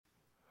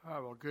All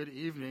right, well, good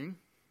evening.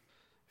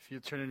 If you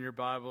turn in your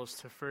Bibles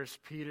to 1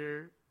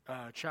 Peter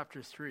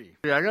chapter 3.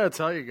 Yeah, I got to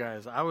tell you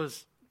guys, I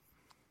was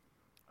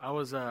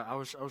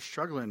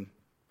struggling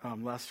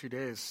last few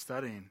days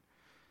studying.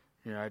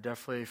 You know, I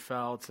definitely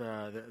felt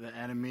the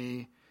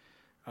enemy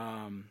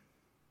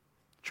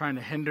trying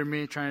to hinder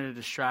me, trying to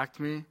distract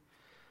me.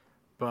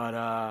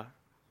 But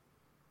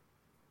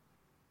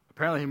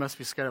apparently he must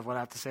be scared of what I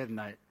have to say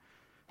tonight.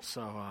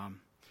 So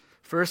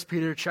 1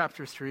 Peter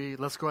chapter 3,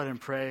 let's go ahead and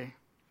pray.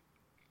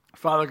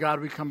 Father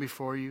God, we come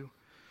before you.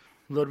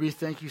 Lord, we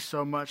thank you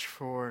so much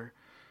for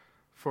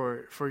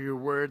your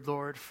word,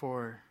 Lord,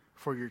 for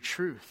your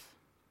truth.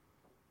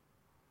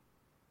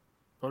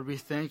 Lord, we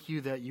thank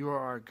you that you are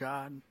our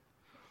God,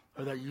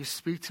 or that you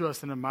speak to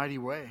us in a mighty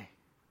way.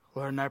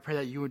 Lord, and I pray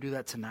that you would do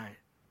that tonight.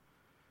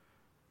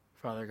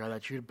 Father God,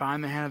 that you would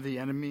bind the hand of the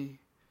enemy.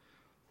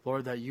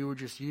 Lord, that you would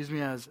just use me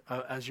as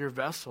your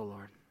vessel,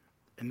 Lord,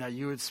 and that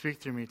you would speak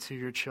through me to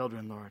your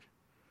children, Lord.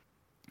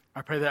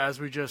 I pray that as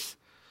we just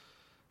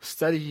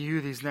study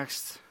you these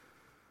next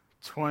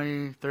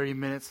 20, 30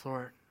 minutes,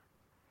 Lord,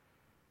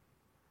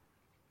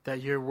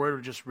 that your word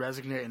would just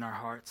resonate in our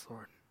hearts,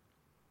 Lord.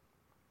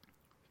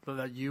 Lord,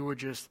 that you would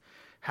just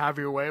have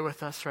your way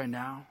with us right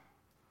now.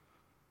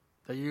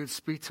 That you would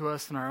speak to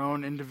us in our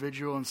own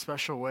individual and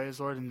special ways,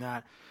 Lord, and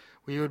that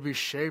we would be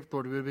shaped,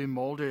 Lord, we would be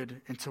molded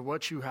into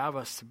what you have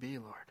us to be,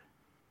 Lord.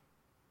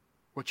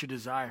 What you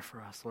desire for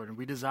us, Lord. And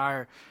we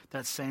desire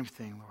that same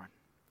thing, Lord.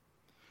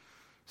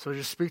 So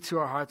just speak to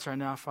our hearts right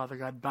now, Father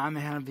God. Bind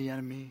the hand of the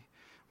enemy.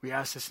 We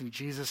ask this in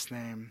Jesus'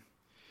 name.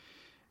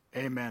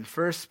 Amen.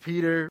 1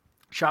 Peter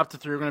chapter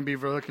 3,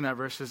 we're looking at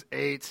verses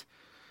 8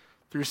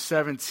 through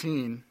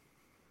 17.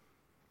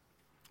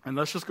 And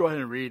let's just go ahead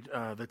and read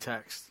the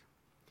text.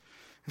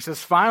 It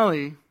says,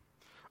 "Finally,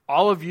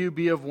 all of you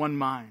be of one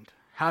mind,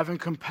 having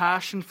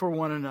compassion for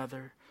one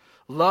another.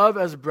 Love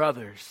as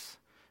brothers.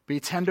 Be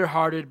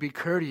tender-hearted, be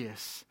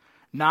courteous,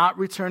 not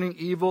returning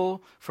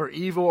evil for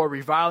evil or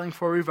reviling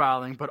for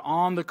reviling, but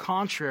on the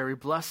contrary,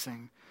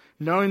 blessing,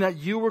 knowing that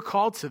you were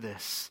called to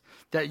this,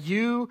 that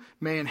you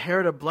may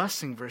inherit a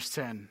blessing." Verse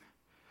 10.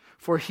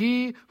 "For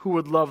he who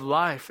would love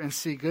life and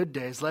see good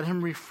days, let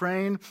him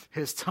refrain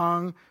his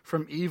tongue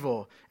from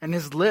evil and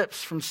his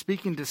lips from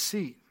speaking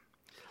deceit.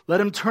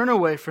 Let him turn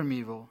away from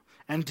evil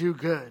and do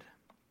good.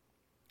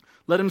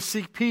 Let him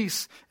seek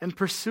peace and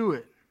pursue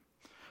it.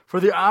 For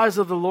the eyes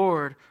of the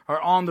Lord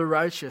are on the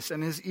righteous,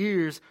 and his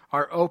ears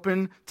are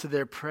open to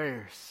their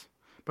prayers.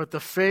 But the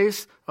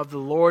face of the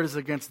Lord is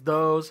against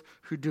those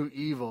who do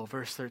evil."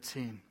 Verse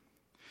 13.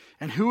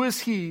 "And who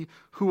is he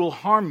who will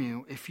harm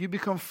you if you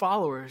become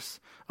followers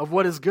of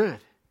what is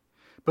good?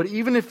 But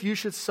even if you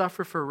should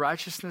suffer for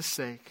righteousness'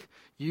 sake,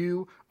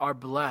 you are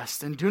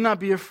blessed. And do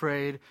not be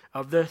afraid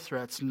of their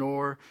threats,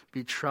 nor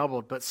be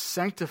troubled, but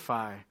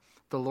sanctify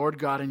the Lord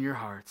God in your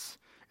hearts.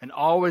 And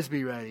always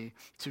be ready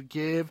to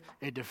give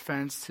a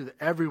defense to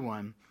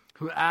everyone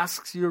who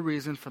asks you a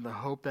reason for the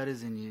hope that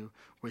is in you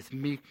with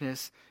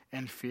meekness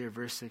and fear."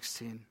 Verse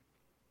 16.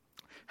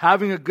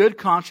 "Having a good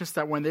conscience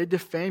that when they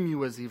defame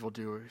you as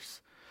evildoers,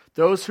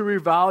 those who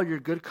revile your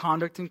good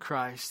conduct in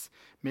Christ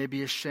may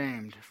be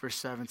ashamed." Verse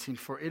 17.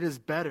 "For it is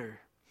better,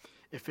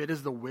 if it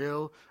is the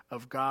will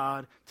of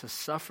God, to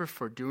suffer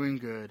for doing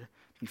good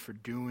than for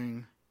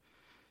doing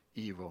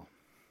evil."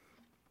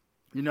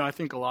 You know, I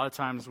think a lot of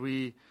times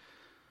we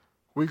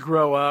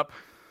grow up,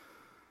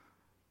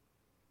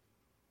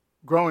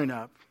 growing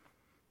up,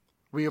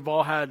 we have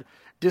all had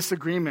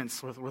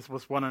disagreements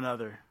with one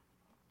another.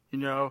 You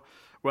know,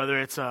 whether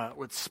it's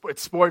with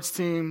sports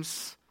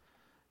teams,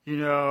 you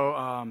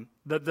know,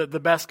 the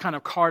best kind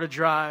of car to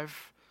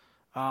drive,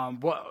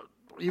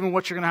 even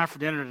what you're going to have for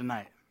dinner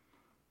tonight.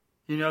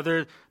 You know,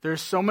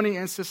 there's so many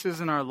instances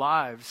in our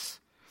lives,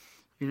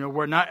 you know,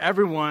 where not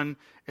everyone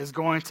is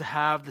going to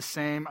have the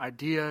same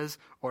ideas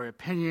or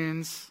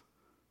opinions.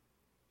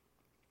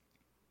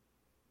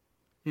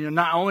 You know,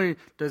 not only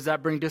does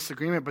that bring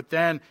disagreement, but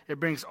then it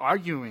brings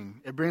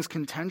arguing. It brings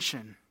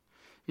contention.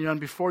 You know, and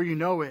before you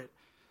know it,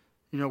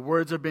 you know,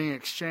 words are being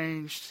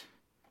exchanged.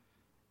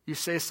 You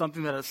say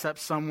something that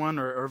upsets someone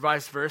or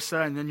vice versa,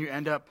 and then you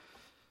end up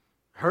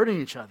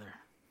hurting each other.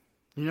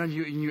 You know,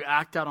 you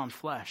act out on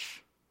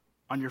flesh,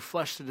 on your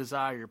flesh to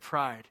desire, your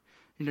pride.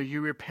 You know,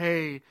 you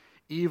repay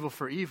evil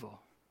for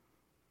evil.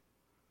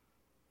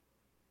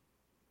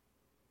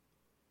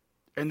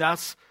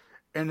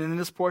 And in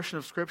this portion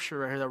of Scripture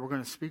right here that we're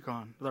going to speak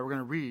on, that we're going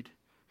to read,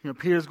 you know,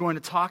 Peter's going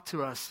to talk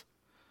to us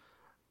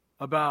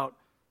about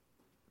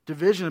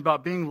division,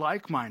 about being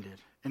like-minded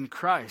in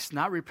Christ,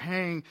 not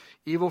repaying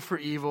evil for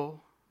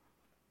evil,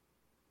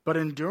 but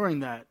enduring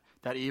that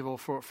evil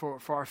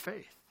for our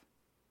faith.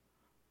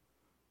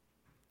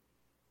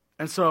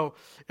 And so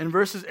in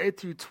verses 8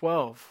 through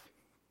 12,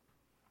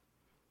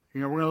 you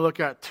know, we're going to look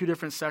at two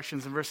different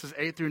sections. In verses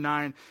 8 through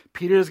 9,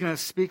 Peter is going to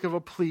speak of a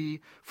plea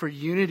for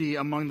unity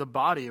among the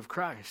body of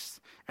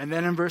Christ. And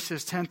then in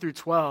verses 10 through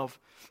 12,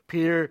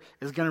 Peter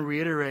is going to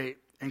reiterate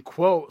and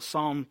quote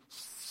Psalms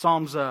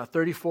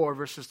 34,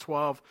 verses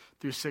 12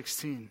 through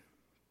 16.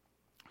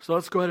 So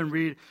let's go ahead and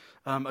read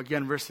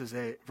again, verse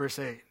 8.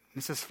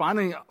 It says,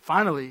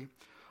 finally,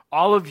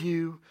 all of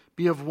you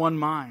be of one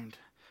mind,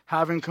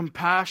 having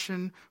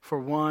compassion for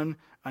one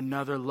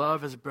another,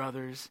 love as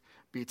brothers,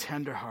 be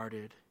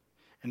tenderhearted,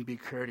 and be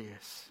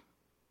courteous.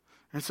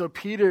 And so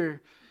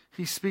Peter,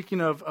 he's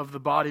speaking of the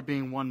body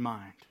being one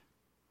mind.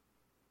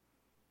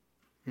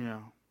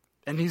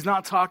 And he's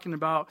not talking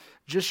about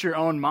just your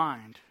own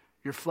mind,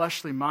 your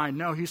fleshly mind.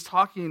 No, he's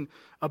talking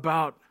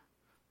about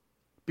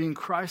being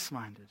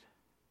Christ-minded.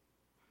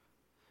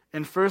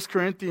 In 1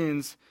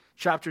 Corinthians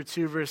chapter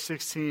 2, verse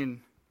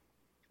 16,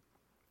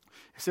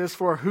 it says,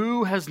 "For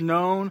who has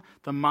known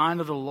the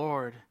mind of the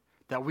Lord,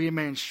 that we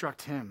may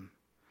instruct him?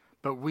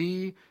 But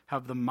we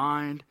have the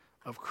mind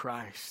of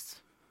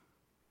Christ."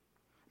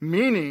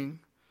 Meaning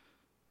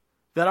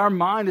that our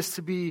mind is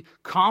to be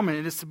common,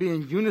 it is to be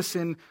in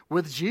unison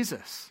with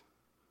Jesus.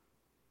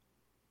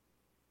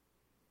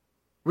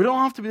 We don't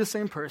have to be the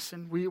same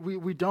person.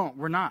 We don't.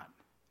 We're not.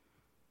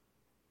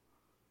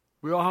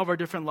 We all have our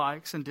different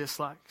likes and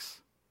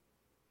dislikes.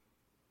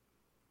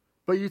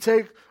 But you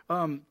take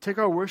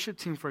our worship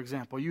team, for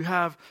example. You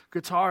have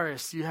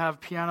guitarists, you have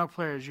piano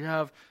players, you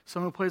have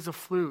someone who plays the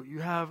flute,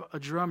 you have a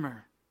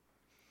drummer.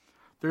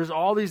 There's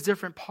all these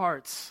different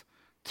parts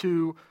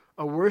to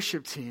a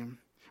worship team,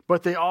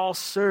 but they all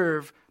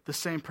serve the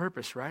same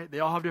purpose, right? They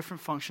all have different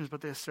functions,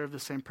 but they serve the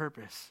same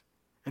purpose.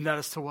 And that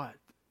is to what?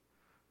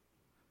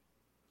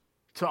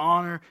 To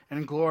honor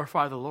and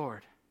glorify the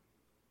Lord.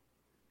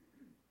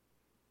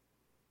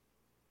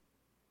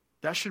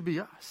 That should be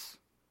us.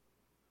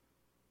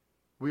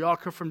 We all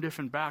come from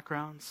different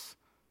backgrounds,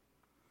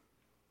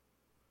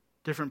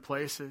 different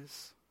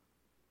places,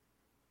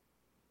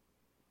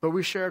 but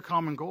we share a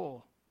common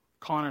goal,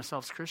 calling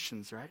ourselves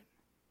Christians, right?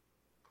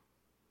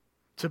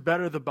 To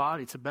better the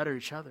body, to better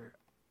each other.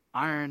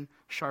 Iron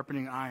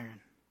sharpening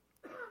iron.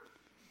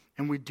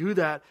 And we do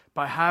that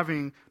by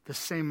having the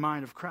same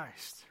mind of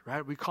Christ,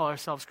 right? We call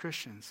ourselves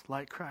Christians,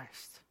 like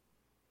Christ.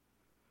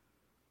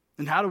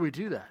 And how do we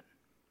do that?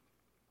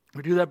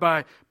 We do that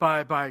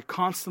by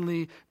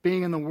constantly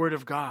being in the Word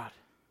of God.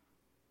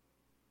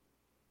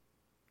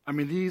 I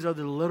mean, these are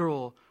the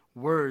literal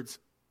words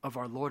of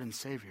our Lord and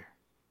Savior.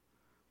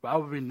 Why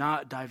would we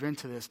not dive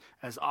into this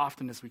as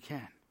often as we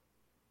can?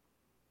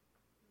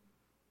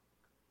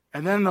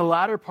 And then in the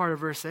latter part of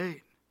verse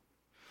 8,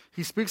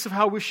 he speaks of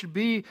how we should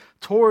be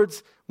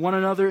towards one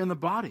another in the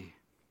body.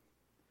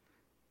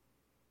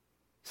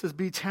 He says,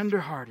 be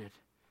tenderhearted,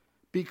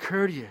 be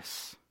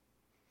courteous.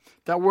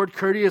 That word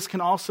courteous can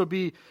also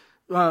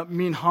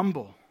mean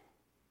humble.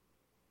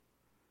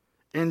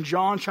 In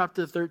John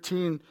chapter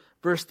 13,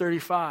 verse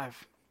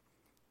 35,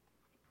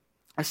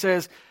 it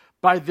says,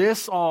 "By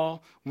this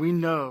all we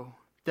know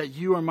that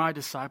you are my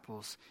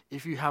disciples,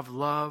 if you have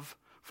love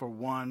for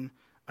one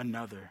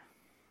another."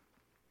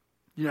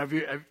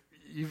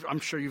 I'm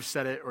sure you've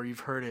said it or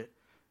you've heard it,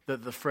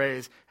 the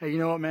phrase, "Hey, you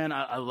know what, man,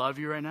 I love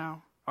you right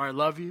now," or "I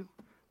love you,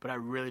 but I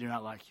really do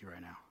not like you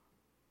right now."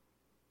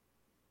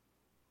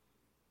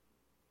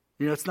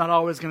 It's not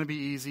always going to be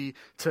easy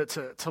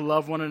to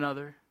love one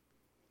another.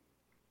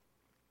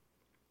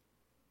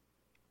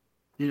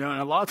 And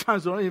a lot of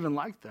times we don't even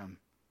like them.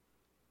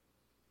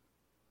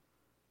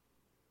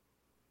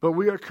 But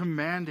we are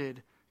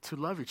commanded to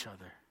love each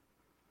other.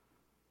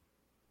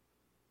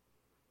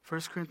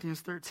 1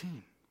 Corinthians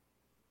 13.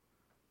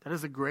 That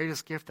is the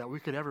greatest gift that we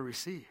could ever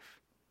receive,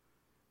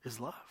 is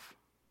love.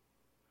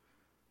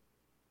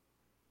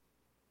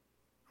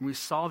 And we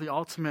saw the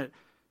ultimate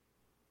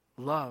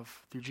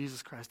love through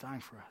Jesus Christ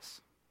dying for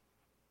us.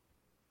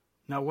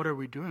 Now, what are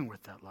we doing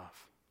with that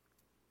love?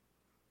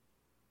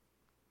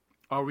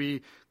 Are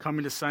we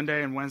coming to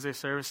Sunday and Wednesday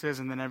services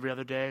and then every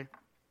other day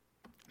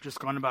just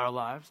going about our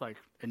lives like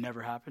it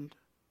never happened?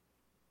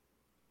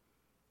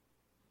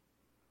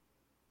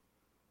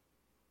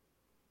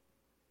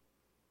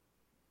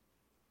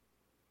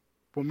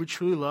 When we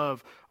truly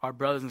love our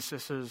brothers and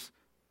sisters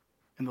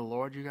in the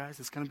Lord, you guys,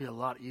 it's going to be a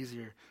lot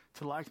easier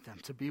to like them,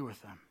 to be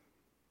with them.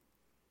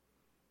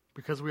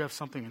 Because we have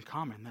something in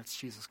common. That's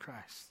Jesus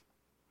Christ.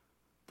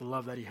 The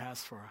love that he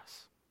has for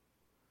us.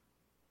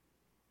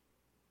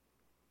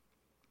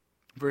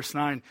 Verse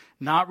 9,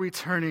 "Not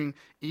returning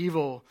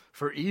evil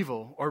for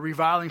evil or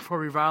reviling for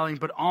reviling,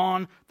 but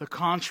on the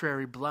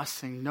contrary,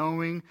 blessing,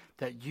 knowing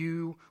that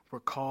you were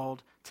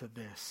called to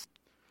this."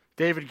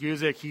 David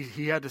Guzik,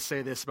 he had to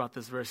say this about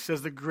this verse. He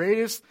says, "The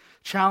greatest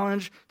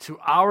challenge to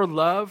our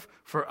love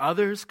for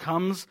others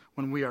comes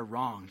when we are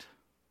wronged.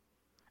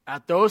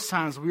 At those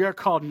times, we are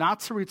called not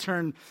to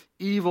return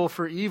evil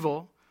for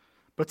evil,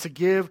 but to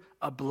give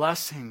a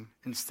blessing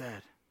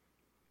instead."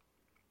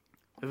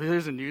 If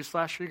there's a news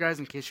flash for you guys,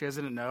 in case you guys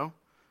didn't know,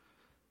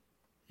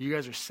 you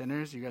guys are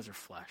sinners, you guys are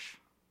flesh.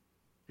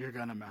 You're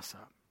going to mess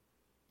up.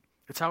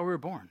 It's how we were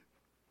born.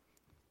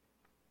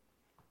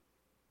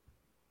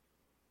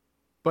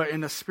 But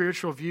in the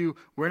spiritual view,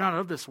 we're not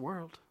of this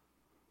world.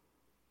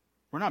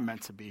 We're not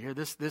meant to be here.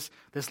 This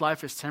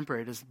life is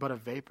temporary. It is but a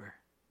vapor.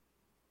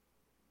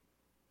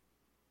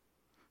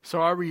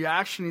 So our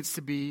reaction needs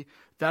to be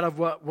that of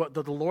what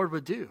the Lord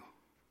would do.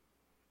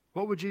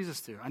 What would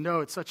Jesus do? I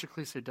know it's such a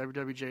cliche,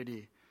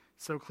 WWJD.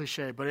 So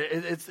cliche, but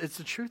it's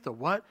the truth though.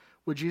 What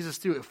would Jesus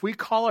do? If we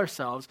call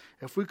ourselves,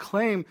 if we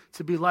claim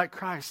to be like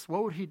Christ,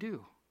 what would he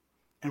do?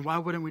 And why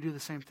wouldn't we do the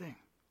same thing?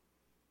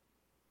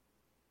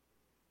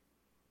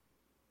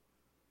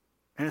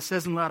 And it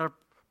says in the latter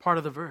part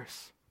of the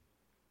verse,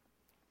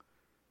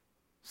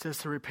 it says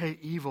to repay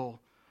evil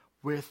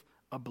with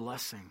a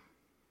blessing.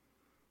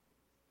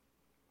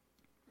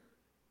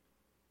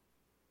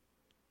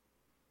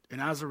 And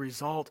as a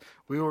result,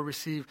 we will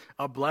receive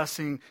a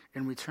blessing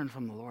in return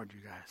from the Lord, you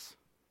guys,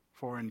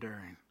 for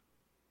enduring,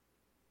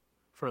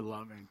 for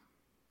loving.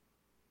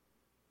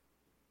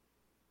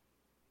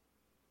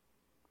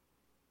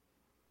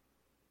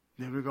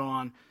 Then we go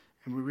on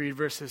and we read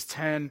verses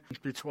 10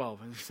 through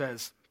 12. And it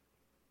says,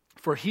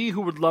 "For he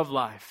who would love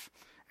life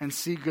and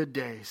see good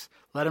days,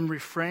 let him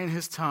refrain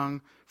his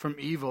tongue from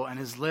evil and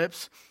his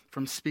lips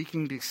from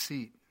speaking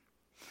deceit.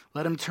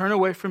 Let him turn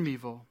away from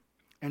evil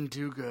and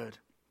do good.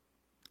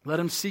 Let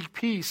him seek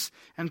peace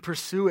and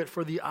pursue it,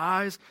 for the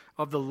eyes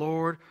of the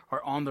Lord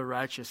are on the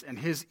righteous, and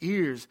his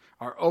ears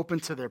are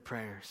open to their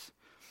prayers.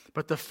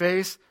 But the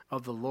face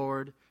of the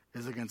Lord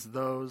is against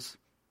those,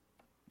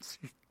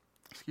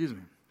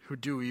 who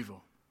do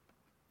evil."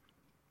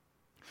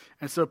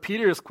 And so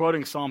Peter is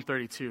quoting Psalm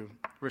 32,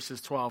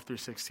 verses 12 through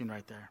 16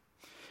 right there.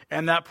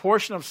 And that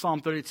portion of Psalm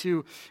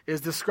 32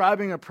 is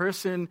describing a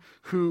person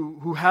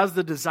who has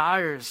the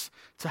desires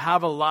to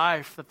have a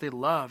life that they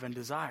love and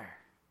desire.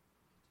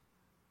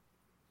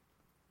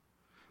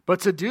 But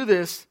to do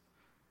this,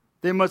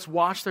 they must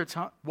watch their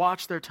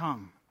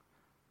tongue.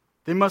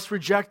 They must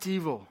reject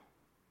evil.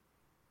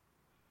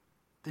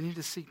 They need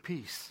to seek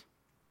peace.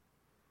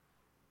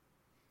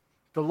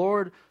 The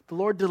Lord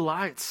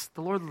delights,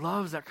 the Lord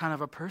loves that kind of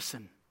a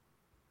person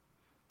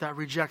that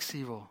rejects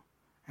evil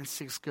and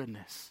seeks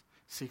goodness,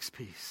 seeks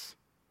peace.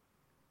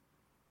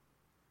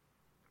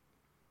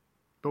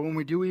 But when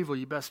we do evil,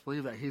 you best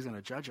believe that he's going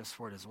to judge us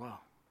for it as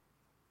well.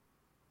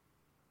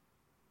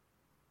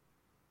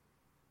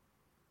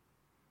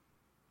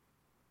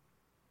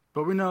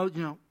 But we know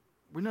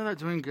that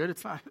doing good,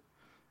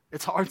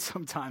 it's hard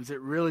sometimes. It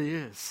really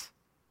is.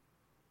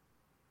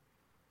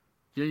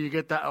 You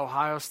get that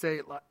Ohio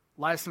State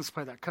license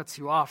plate that cuts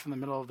you off in the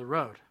middle of the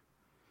road,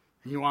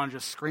 and you want to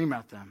just scream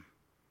at them.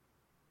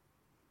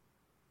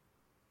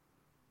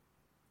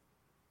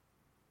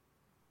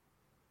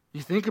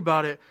 You think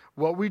about it,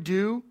 what we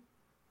do,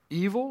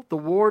 evil, the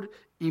Lord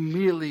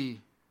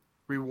immediately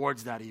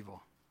rewards that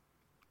evil.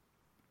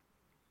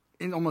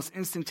 Almost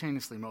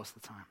instantaneously most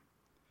of the time.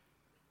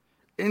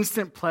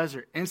 Instant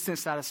pleasure, instant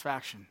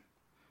satisfaction.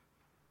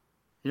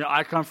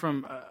 I come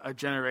from a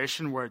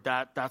generation where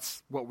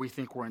that's what we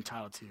think we're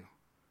entitled to.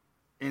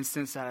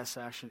 Instant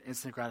satisfaction,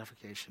 instant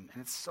gratification.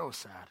 And it's so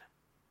sad.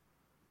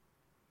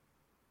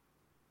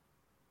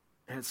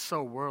 And it's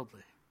so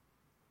worldly.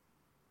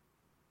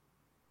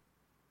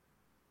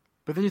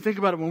 But then you think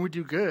about it, when we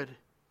do good,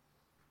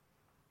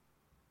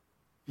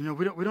 we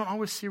don't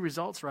always see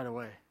results right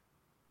away.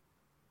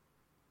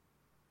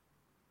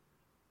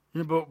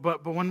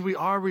 But when we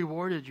are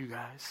rewarded, you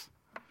guys,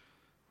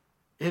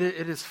 it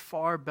is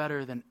far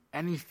better than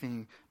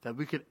anything that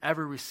we could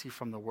ever receive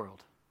from the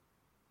world,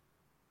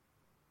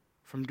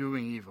 from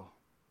doing evil.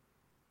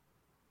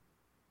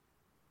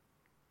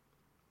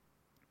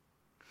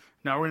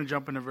 Now we're going to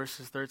jump into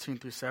verses 13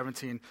 through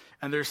 17,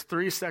 and there's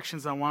 3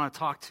 sections I want to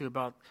talk to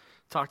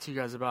you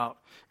guys about.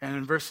 And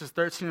in verses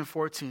 13 and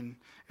 14,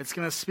 it's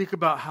going to speak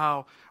about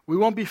how we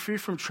won't be free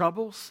from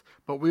troubles,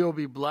 but we will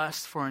be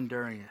blessed for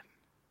enduring it.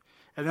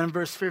 And then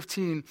verse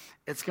 15,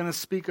 it's going to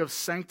speak of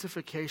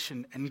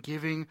sanctification and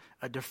giving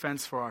a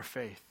defense for our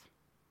faith.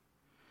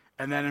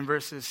 And then in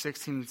verses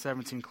 16 and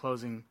 17,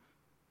 closing,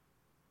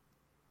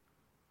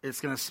 it's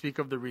going to speak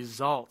of the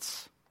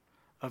results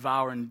of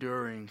our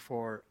enduring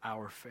for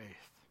our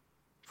faith,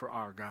 for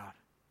our God.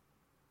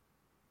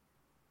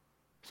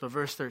 So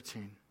verse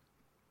 13,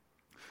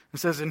 it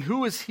says, "And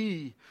who is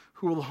he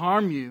who will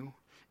harm you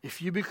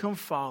if you become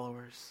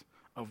followers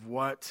of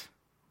what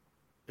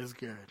is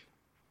good?"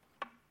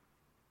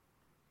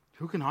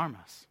 Who can harm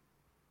us?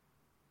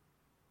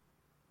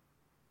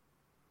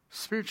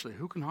 Spiritually,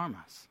 who can harm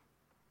us?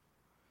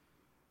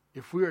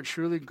 If we are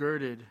truly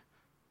girded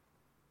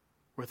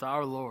with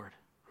our Lord,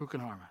 who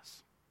can harm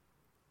us?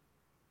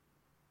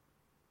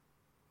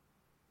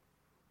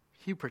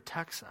 He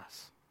protects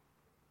us.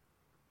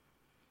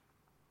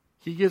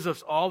 He gives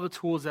us all the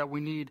tools that we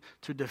need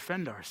to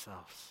defend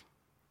ourselves.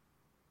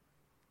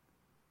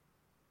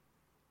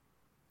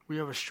 We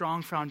have a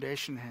strong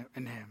foundation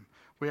in him.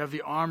 We have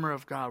the armor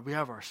of God. We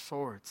have our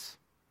swords,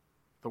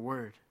 the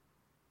word.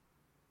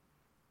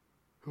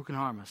 Who can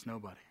harm us?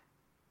 Nobody.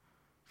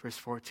 Verse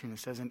 14, it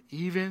says, "And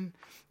even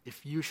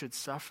if you should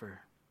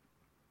suffer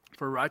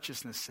for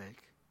righteousness'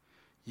 sake,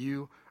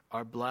 you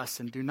are blessed,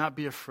 and do not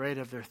be afraid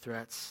of their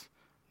threats,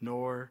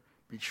 nor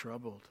be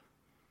troubled."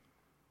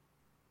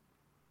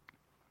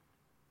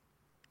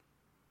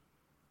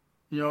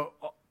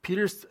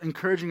 Peter's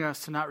encouraging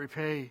us to not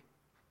repay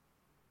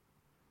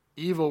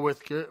evil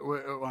with good,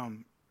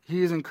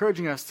 He is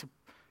encouraging us to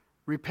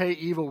repay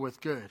evil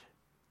with good.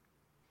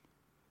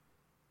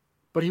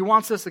 But he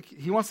wants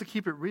to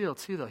keep it real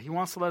too, though. He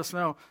wants to let us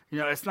know,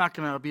 it's not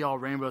going to be all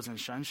rainbows and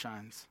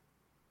sunshines.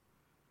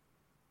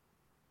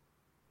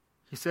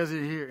 He says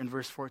it here in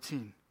verse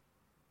 14.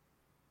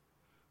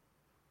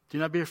 Do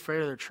not be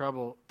afraid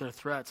of their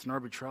threats, nor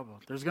be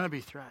troubled. There's going to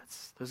be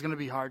threats. There's going to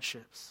be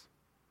hardships.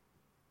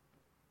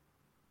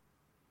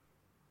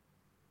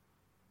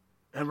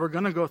 And we're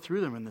going to go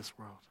through them in this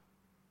world.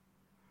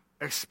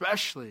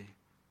 Especially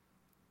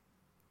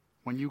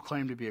when you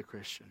claim to be a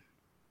Christian.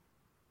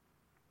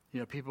 A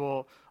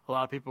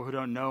lot of people who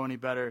don't know any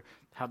better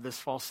have this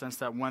false sense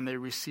that when they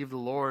receive the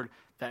Lord,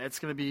 that it's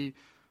going to be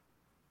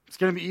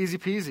easy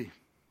peasy.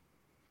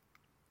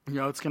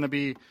 It's going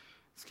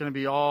to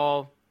be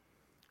all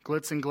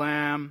glitz and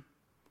glam.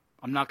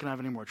 I'm not going to have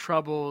any more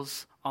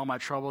troubles. All my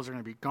troubles are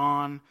going to be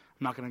gone.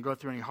 I'm not going to go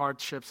through any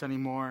hardships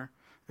anymore.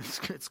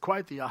 It's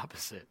quite the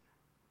opposite.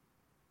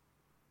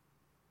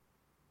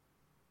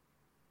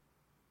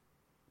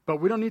 But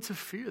we don't need to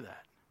fear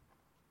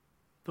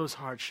those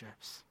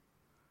hardships.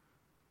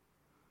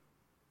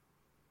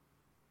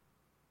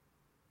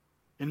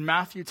 In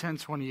Matthew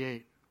 10:28,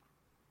 it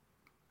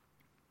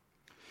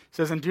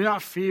says, "And do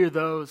not fear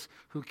those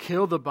who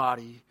kill the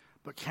body,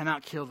 but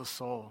cannot kill the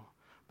soul,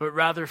 but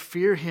rather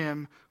fear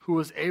him who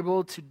is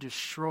able to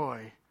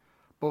destroy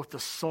both the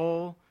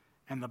soul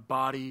and the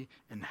body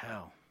in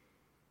hell."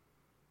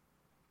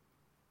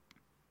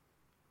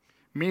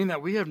 Meaning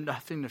that we have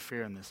nothing to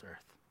fear in this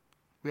earth.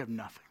 We have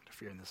nothing to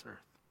fear in this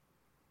earth.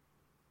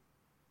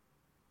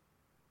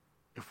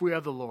 If we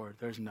have the Lord,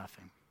 there's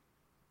nothing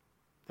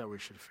that we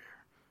should fear.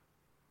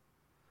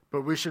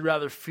 But we should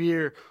rather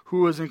fear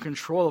who is in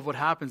control of what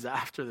happens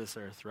after this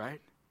earth,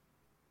 right?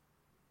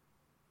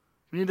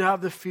 We need to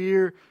have the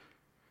fear.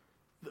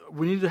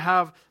 We need to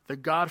have the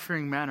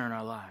God-fearing manner in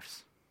our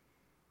lives.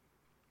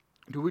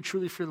 Do we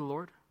truly fear the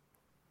Lord?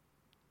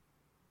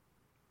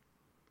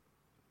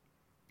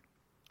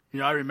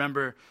 I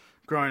remember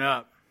growing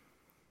up,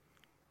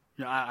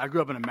 I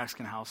grew up in a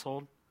Mexican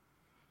household,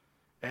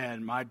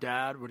 and my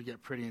dad would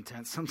get pretty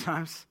intense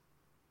sometimes.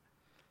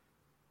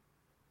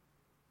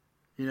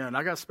 And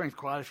I got spanked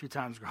quite a few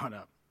times growing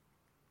up.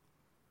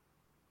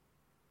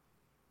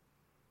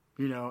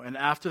 And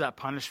after that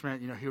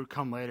punishment, he would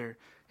come later.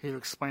 He would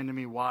explain to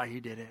me why he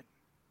did it.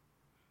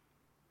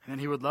 And then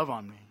he would love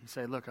on me. He'd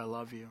say, "Look, I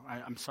love you.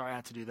 I'm sorry I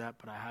had to do that,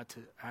 but I had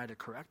to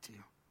correct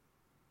you."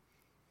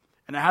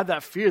 And I had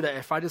that fear that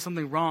if I did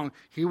something wrong,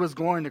 he was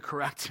going to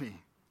correct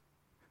me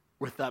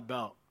with that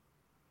belt.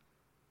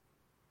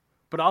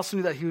 But I also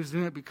knew that he was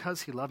doing it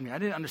because he loved me. I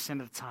didn't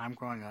understand at the time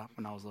growing up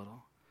when I was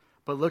little.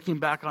 But looking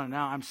back on it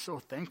now, I'm so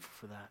thankful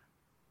for that.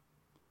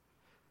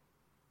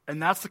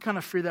 And that's the kind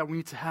of fear that we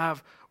need to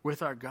have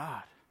with our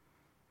God.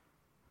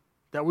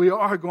 That we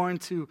are going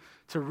to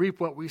reap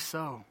what we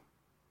sow.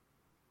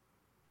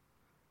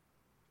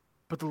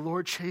 But the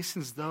Lord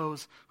chastens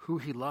those who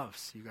he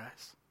loves, you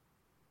guys.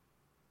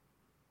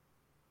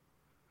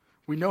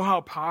 We know how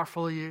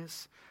powerful he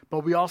is, but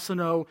we also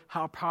know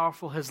how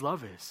powerful his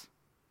love is.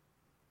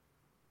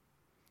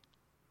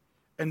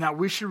 And that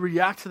we should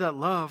react to that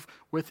love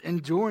with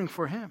enduring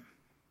for him.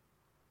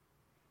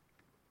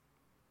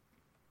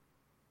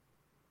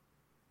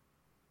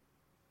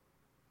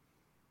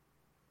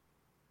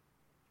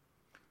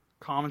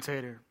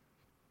 Commentator,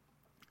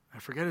 I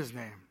forget his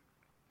name,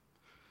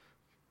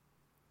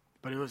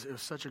 but it was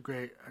such a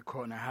great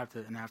quote, and I have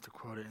to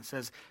quote it. It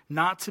says,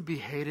 "Not to be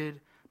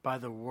hated by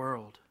the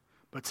world,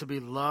 but to be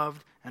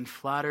loved and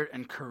flattered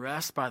and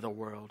caressed by the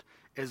world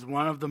is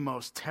one of the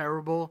most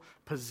terrible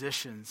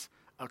positions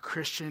a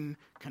Christian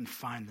can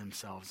find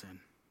themselves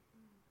in."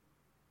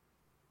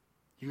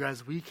 You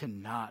guys, we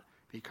cannot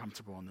be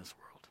comfortable in this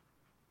world.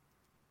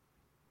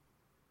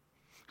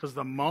 Because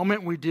the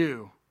moment we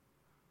do,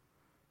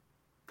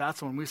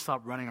 that's when we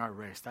stop running our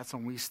race. That's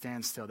when we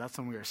stand still. That's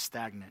when we are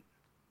stagnant.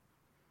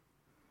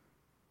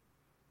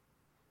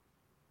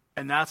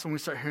 And that's when we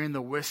start hearing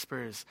the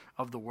whispers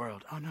of the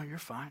world. "Oh, no, you're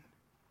fine.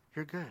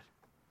 You're good.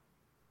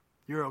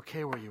 You're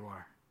okay where you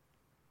are.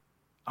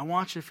 I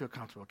want you to feel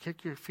comfortable.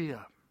 Kick your feet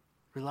up.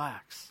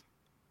 Relax."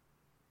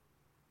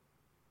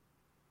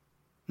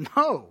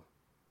 No,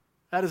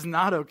 that is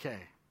not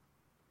okay.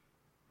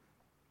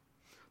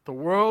 The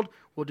world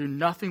will do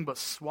nothing but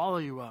swallow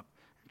you up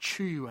and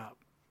chew you up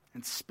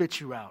and spit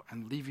you out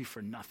and leave you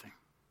for nothing.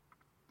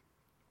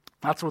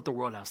 That's what the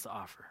world has to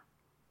offer.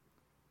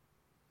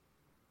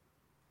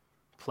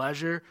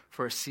 Pleasure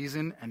for a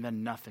season and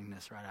then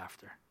nothingness right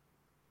after.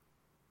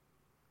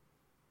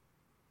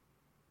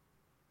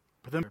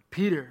 But then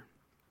Peter,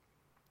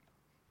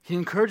 he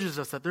encourages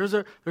us that there's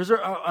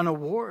an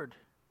award,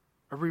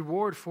 a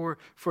reward for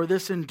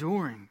this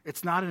enduring.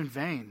 It's not in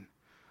vain.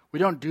 We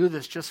don't do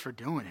this just for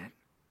doing it,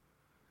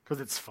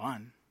 because it's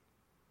fun.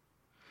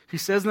 He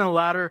says in the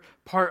latter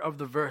part of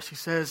the verse, he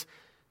says,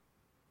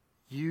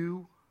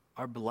 "You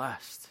are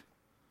blessed."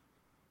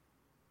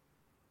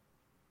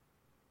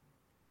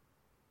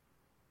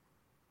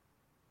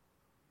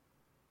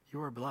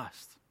 You are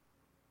blessed.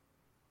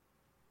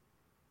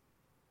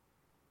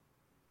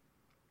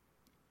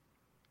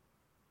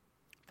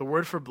 The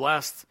word for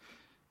blessed,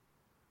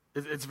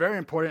 it's very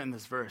important in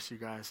this verse, you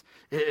guys.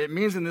 It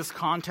means in this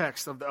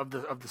context of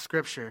the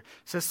scripture,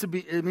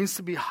 it means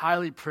to be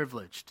highly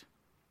privileged.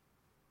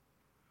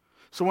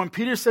 So when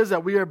Peter says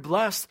that we are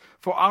blessed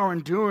for our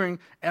enduring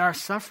and our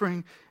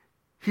suffering,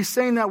 he's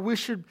saying that we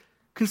should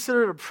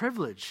consider it a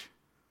privilege.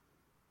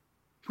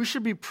 We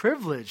should be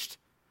privileged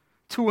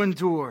to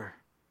endure,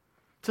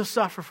 to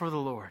suffer for the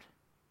Lord.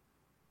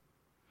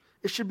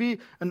 It should be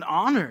an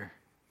honor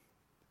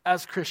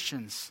as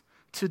Christians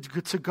to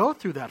go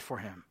through that for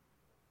him.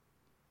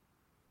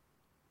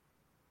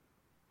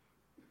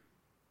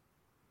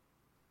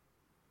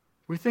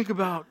 We think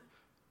about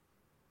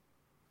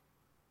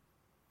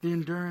the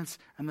endurance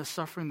and the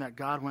suffering that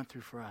God went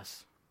through for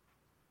us.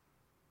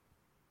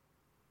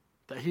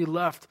 That he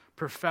left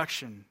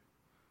perfection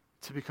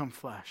to become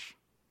flesh.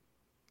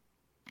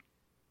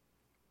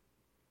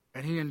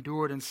 And he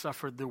endured and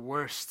suffered the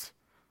worst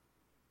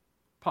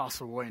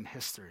possible way in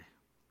history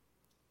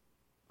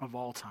of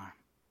all time.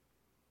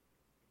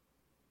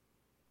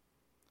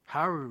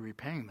 How are we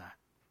repaying that?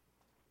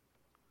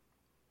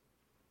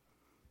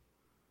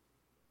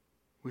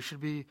 We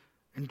should be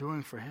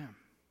enduring for him.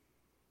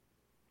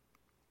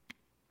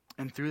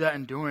 And through that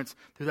endurance,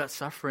 through that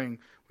suffering,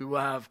 we will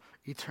have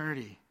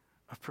eternity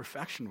of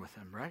perfection with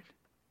him, right?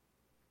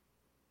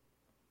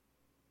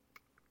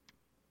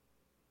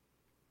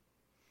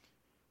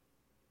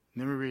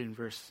 And then we read in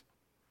verses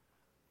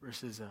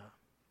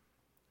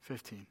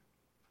 15.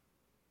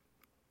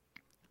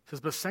 It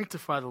says, "But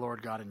sanctify the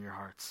Lord God in your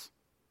hearts,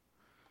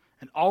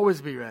 and always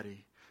be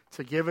ready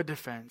to give a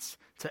defense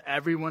to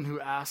everyone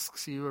who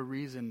asks you a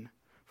reason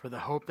for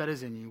the hope that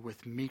is in you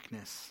with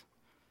meekness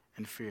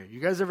and fear." You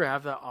guys ever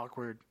have that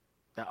awkward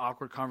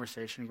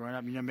conversation growing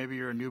up? Maybe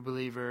you're a new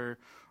believer,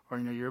 or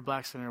you're a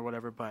black sinner or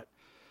whatever, but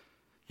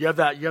you have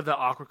that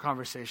awkward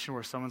conversation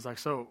where someone's like,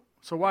 "So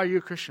why are you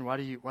a Christian? Why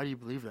do you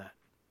believe that?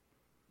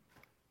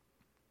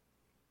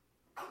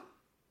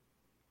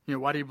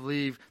 Why do you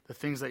believe the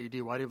things that you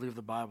do? Why do you believe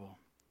the Bible?"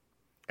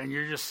 And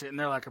you're just sitting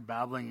there like a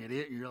babbling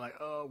idiot, and you're like,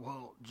 "Oh,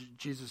 well,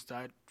 Jesus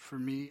died for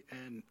me,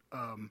 and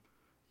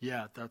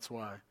yeah, that's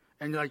why."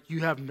 And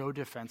you have no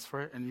defense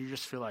for it, and you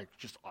just feel like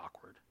just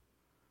awkward.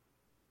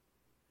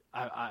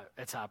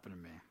 It's happened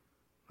to me.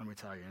 Let me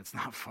tell you, it's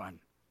not fun.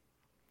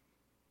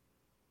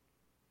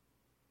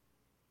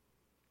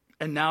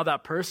 And now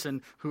that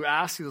person who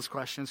asked you those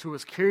questions, who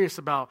was curious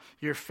about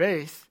your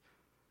faith,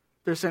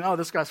 they're saying, "Oh,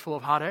 this guy's full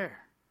of hot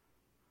air.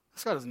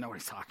 This guy doesn't know what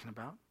he's talking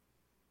about."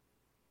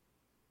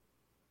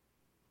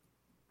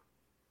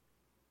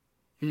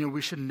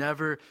 We should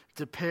never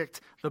depict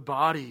the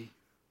body,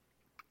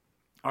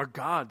 our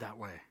God, that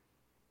way.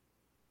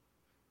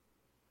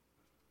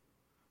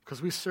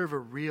 Because we serve a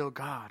real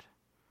God.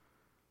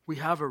 We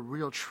have a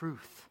real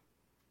truth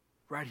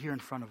right here in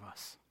front of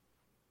us.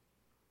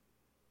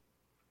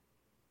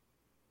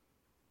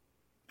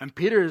 And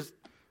Peter's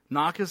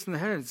knocking us in the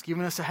head. He's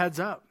giving us a heads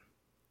up.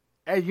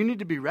 Hey, you need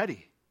to be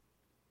ready.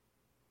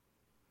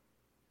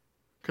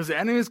 Because the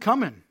enemy is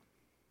coming.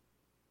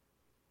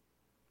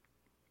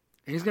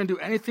 And he's going to do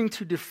anything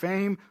to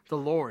defame the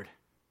Lord,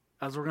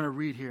 as we're going to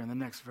read here in the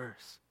next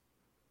verse.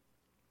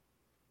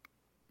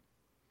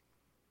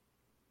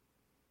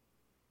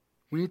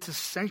 We need to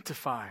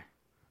sanctify.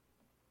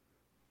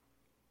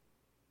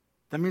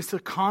 That means to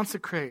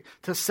consecrate,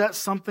 to set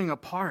something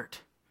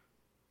apart.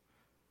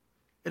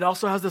 It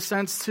also has the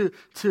sense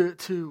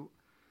to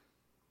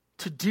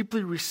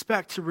deeply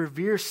respect, to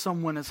revere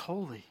someone as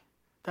holy.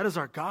 That is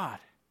our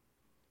God.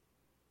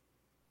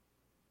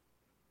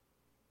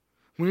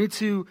 We need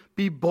to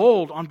be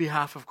bold on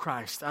behalf of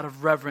Christ, out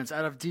of reverence,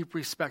 out of deep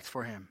respect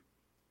for him.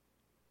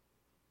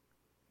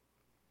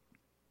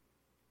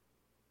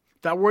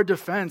 That word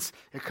defense,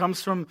 it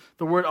comes from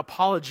the word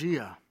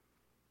apologia.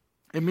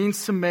 It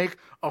means to make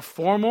a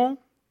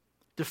formal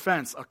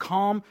defense, a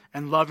calm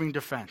and loving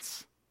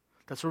defense.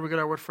 That's where we get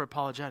our word for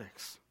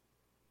apologetics.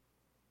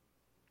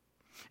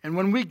 And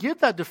when we give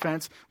that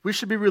defense, we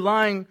should be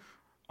relying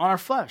on our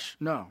flesh?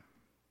 No.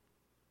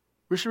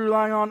 We should be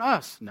relying on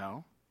us?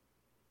 No.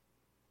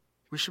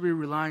 We should be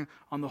relying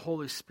on the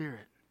Holy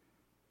Spirit.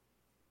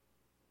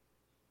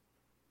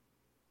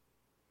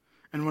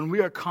 And when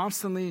we are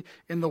constantly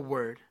in the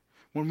Word,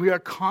 when we are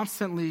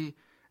constantly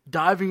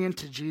diving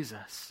into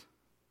Jesus,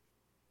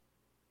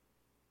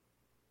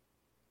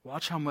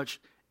 watch how much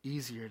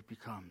easier it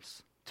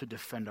becomes to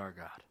defend our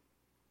God.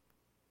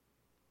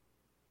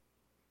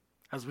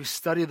 As we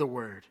study the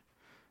Word,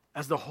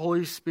 as the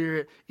Holy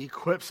Spirit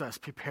equips us,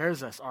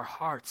 prepares us, our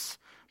hearts,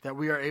 that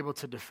we are able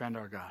to defend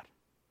our God.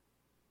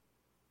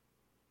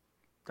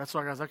 That's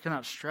why, guys, I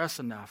cannot stress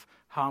enough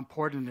how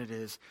important it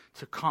is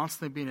to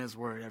constantly be in His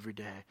Word every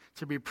day,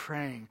 to be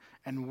praying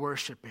and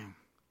worshiping.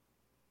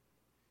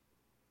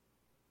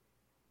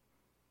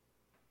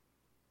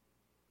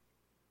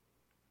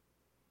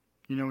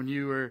 When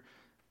you were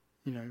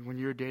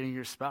dating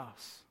your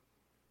spouse,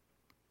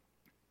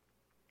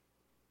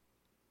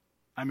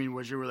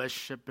 was your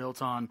relationship built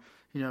on,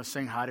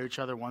 saying hi to each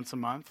other once a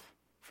month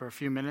for a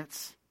few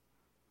minutes?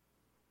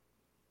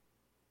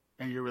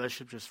 and your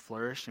relationship just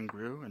flourished and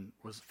grew and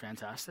was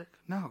fantastic?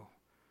 No.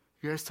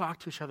 You guys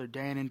talked to each other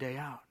day in and day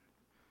out.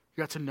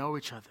 You got to know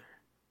each other.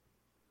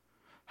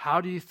 How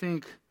do you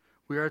think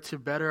we are to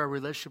better our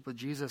relationship with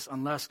Jesus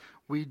unless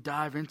we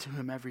dive into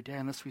him every day,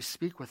 unless we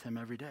speak with him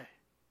every day?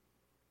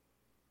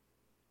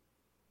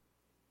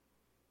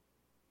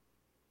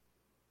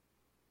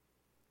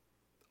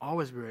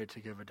 Always be ready to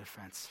give a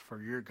defense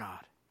for your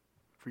God,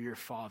 for your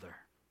Father.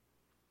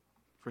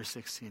 Verse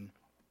 16.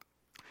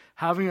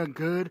 Having a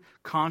good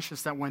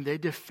conscience that when they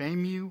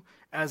defame you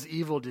as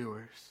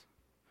evildoers,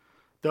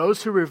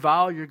 those who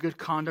revile your good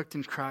conduct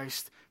in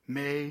Christ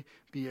may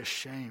be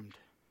ashamed.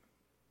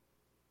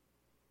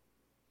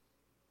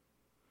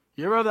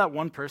 You ever have that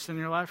one person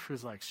in your life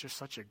who's like just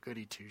such a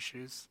goody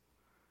two-shoes?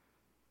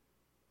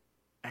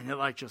 And it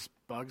like just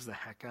bugs the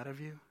heck out of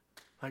you?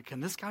 Like,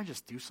 can this guy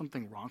just do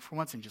something wrong for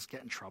once and just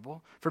get in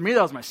trouble? For me,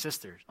 that was my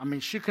sister. I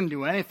mean, she couldn't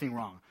do anything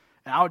wrong.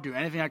 And I would do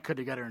anything I could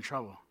to get her in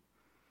trouble.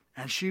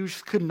 And she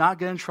just could not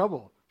get in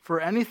trouble for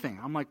anything.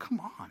 I'm like, come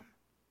on.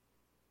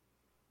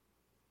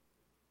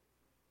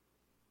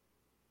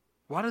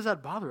 Why does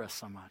that bother us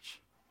so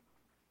much?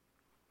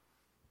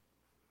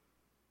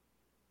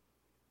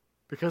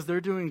 Because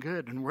they're doing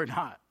good and we're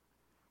not.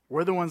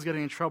 We're the ones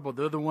getting in trouble.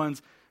 They're the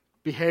ones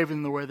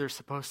behaving the way they're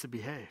supposed to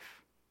behave.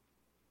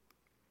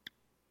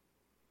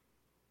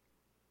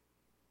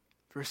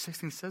 Verse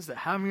 16 says that,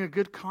 having a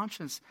good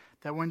conscience,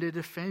 that when they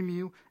defame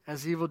you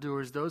as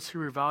evildoers, those who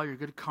revile your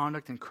good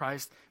conduct in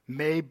Christ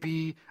may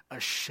be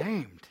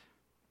ashamed.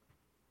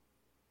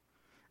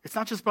 It's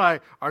not just by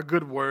our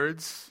good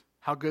words,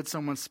 how good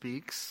someone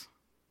speaks,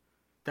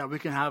 that we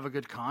can have a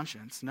good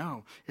conscience.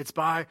 No, it's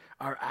by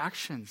our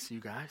actions, you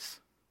guys.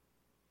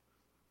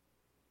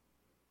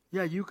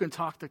 Yeah, you can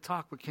talk the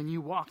talk, but can you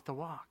walk the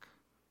walk?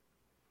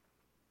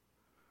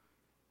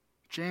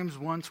 James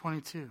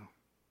 1:22.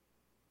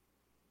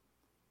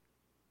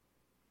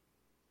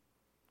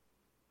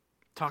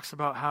 Talks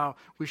about how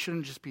we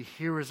shouldn't just be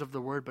hearers of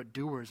the word, but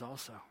doers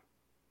also.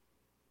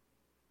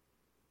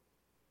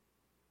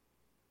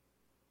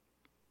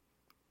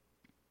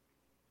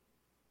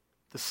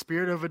 The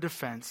spirit of a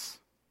defense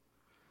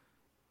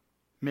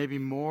may be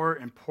more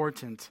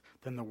important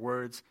than the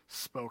words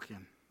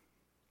spoken.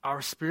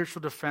 Our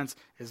spiritual defense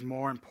is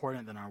more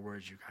important than our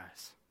words, you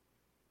guys.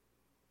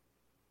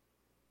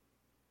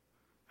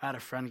 I had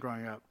a friend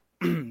growing up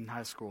in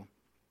high school,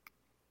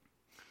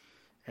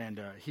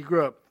 and he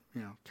grew up,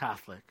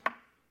 Catholic.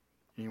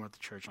 He went to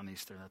church on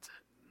Easter, that's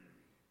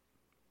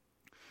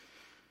it.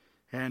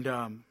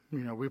 And,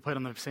 we played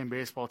on the same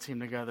baseball team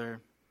together,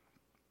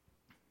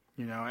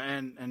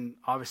 and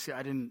obviously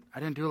I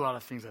didn't do a lot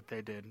of things that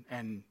they did.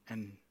 And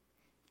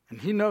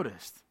he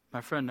noticed, my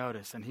friend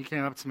noticed, and he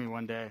came up to me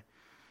one day.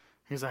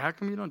 He's like, how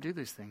come you don't do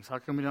these things? How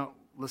come you don't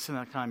listen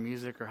to that kind of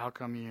music? Or how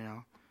come,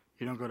 you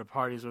don't go to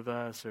parties with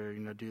us or,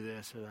 do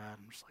this or that?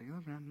 I'm just like,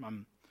 look,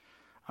 man,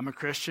 I'm a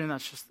Christian.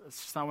 That's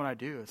just not what I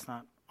do. It's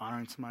not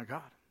honoring to my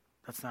God.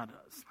 It's not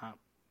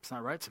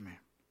right to me.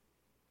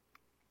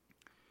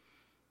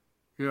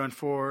 And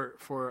for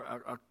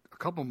a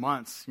couple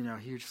months,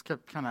 he just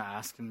kept kind of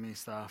asking me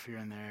stuff here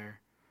and there,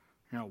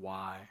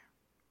 why.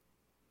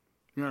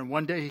 And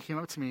one day he came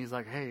up to me, he's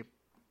like, hey,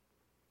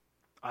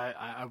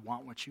 I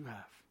want what you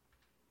have.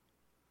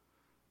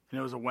 And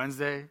it was a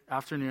Wednesday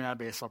afternoon at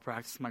baseball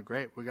practice. I'm like,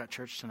 great, we got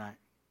church tonight.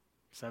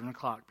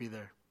 7:00, be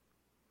there.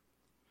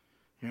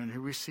 And he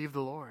received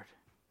the Lord.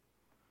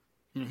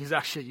 He's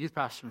actually a youth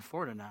pastor in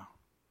Florida now.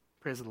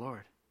 Praise the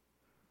Lord.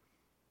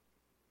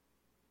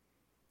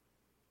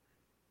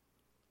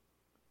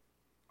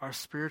 Our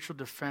spiritual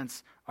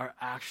defense, our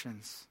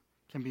actions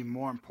can be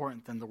more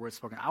important than the word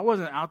spoken. I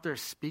wasn't out there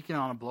speaking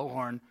on a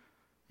blowhorn,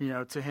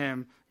 to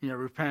him,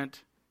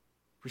 repent,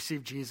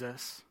 receive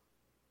Jesus,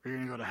 or you're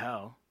going to go to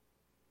hell.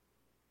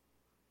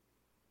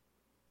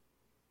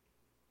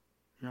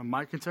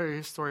 Mike can tell you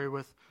his story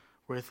with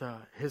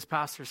his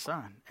pastor's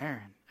son,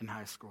 Aaron, in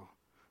high school.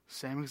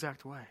 Same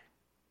exact way.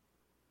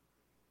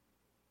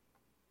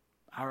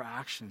 Our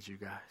actions, you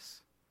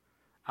guys,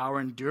 our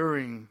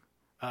enduring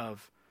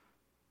of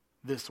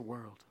this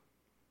world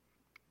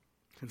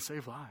can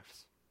save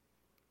lives,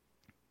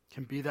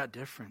 can be that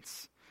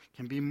difference,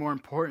 can be more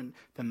important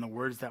than the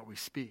words that we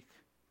speak.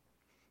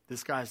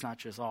 This guy's not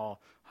just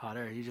all hot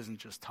air. He doesn't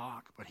just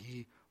talk, but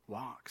he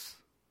walks.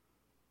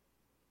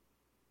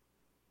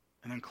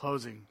 And then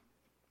closing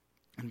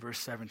in verse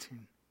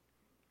 17.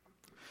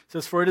 It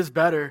says, for it is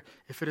better,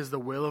 if it is the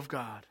will of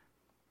God,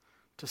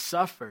 to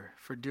suffer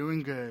for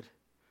doing good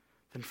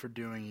than for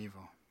doing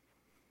evil.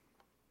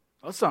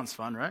 Well, that sounds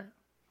fun, right?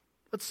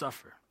 Let's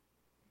suffer.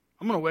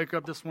 I'm going to wake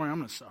up this morning, I'm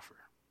going to suffer.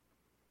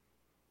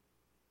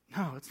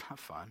 No, it's not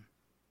fun.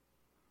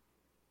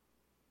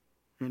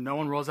 No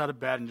one rolls out of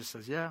bed and just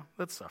says, yeah,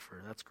 let's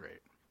suffer. That's great.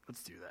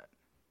 Let's do that.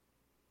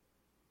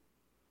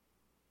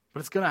 But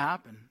it's going to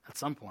happen at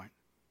some point.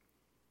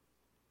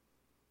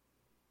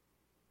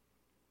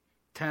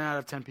 10 out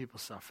of 10 people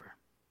suffer.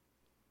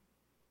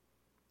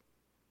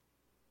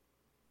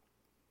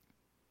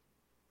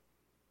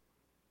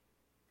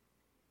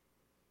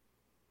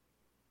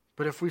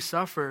 But if we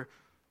suffer,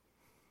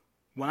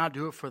 why not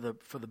do it for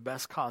the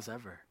best cause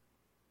ever,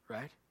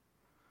 right?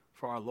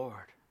 For our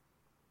Lord,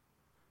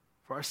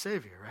 for our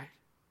Savior, right?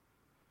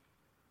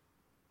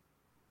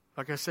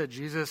 Like I said,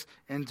 Jesus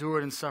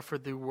endured and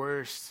suffered the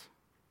worst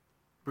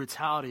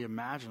brutality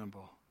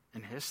imaginable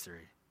in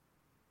history.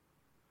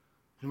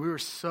 And we were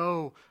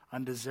so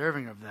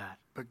undeserving of that.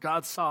 But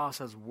God saw us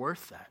as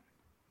worth that.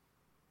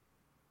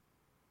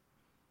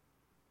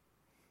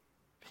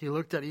 He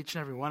looked at each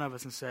and every one of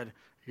us and said,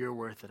 you're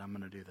worth it. I'm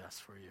going to do this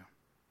for you.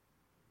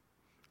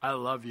 I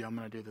love you. I'm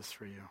going to do this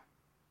for you.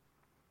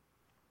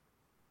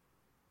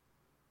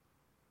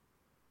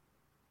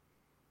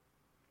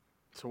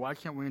 So why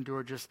can't we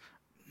endure just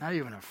not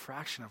even a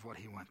fraction of what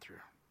he went through?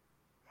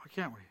 Why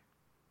can't we?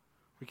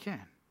 We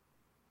can.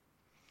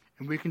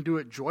 And we can do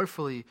it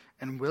joyfully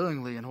and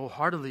willingly and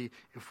wholeheartedly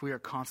if we are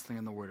constantly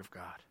in the Word of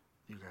God,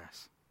 you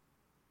guys.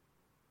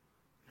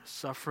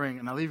 Suffering,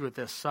 and I'll leave you with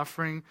this,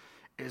 suffering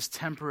is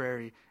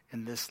temporary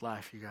in this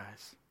life, you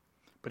guys.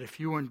 But if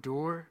you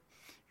endure,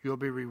 you'll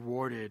be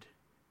rewarded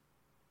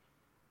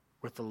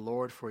with the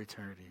Lord for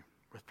eternity,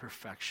 with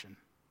perfection.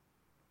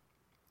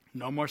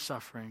 No more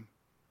suffering.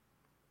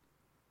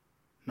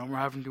 No more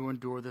having to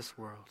endure this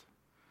world.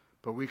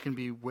 But we can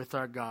be with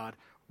our God,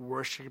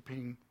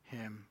 worshiping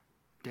him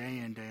day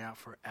in, day out,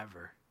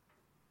 forever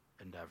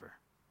and ever.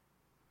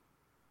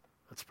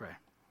 Let's pray.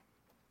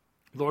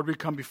 Lord, we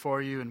come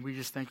before you and we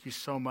just thank you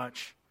so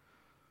much,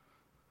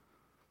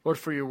 Lord,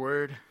 for your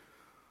word.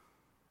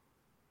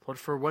 Lord,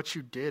 for what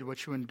you did,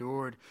 what you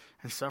endured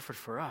and suffered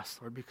for us,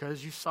 Lord,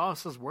 because you saw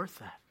us as worth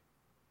that.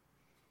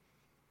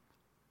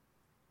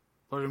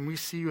 Lord, and we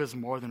see you as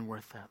more than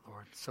worth that,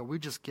 Lord. So we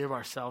just give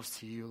ourselves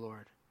to you,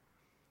 Lord.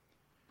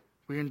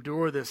 We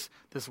endure this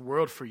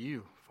world for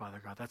you,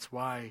 Father God. That's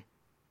why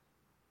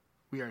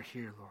we are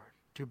here, Lord.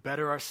 To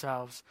better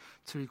ourselves,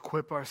 to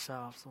equip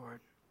ourselves, Lord,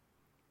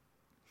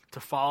 to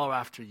follow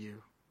after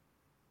you.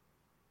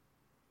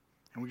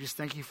 And we just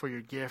thank you for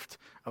your gift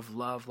of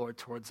love, Lord,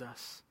 towards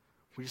us.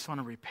 We just want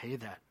to repay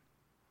that.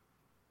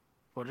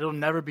 Lord, it'll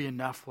never be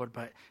enough, Lord,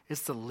 but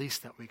it's the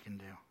least that we can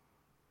do.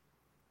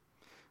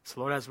 So,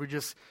 Lord, as we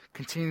just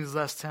continue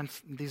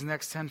these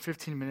next 10,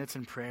 15 minutes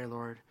in prayer,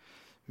 Lord,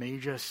 may you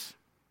just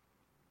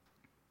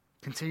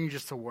continue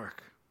just to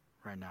work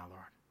right now,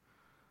 Lord.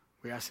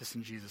 We ask this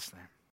in Jesus' name.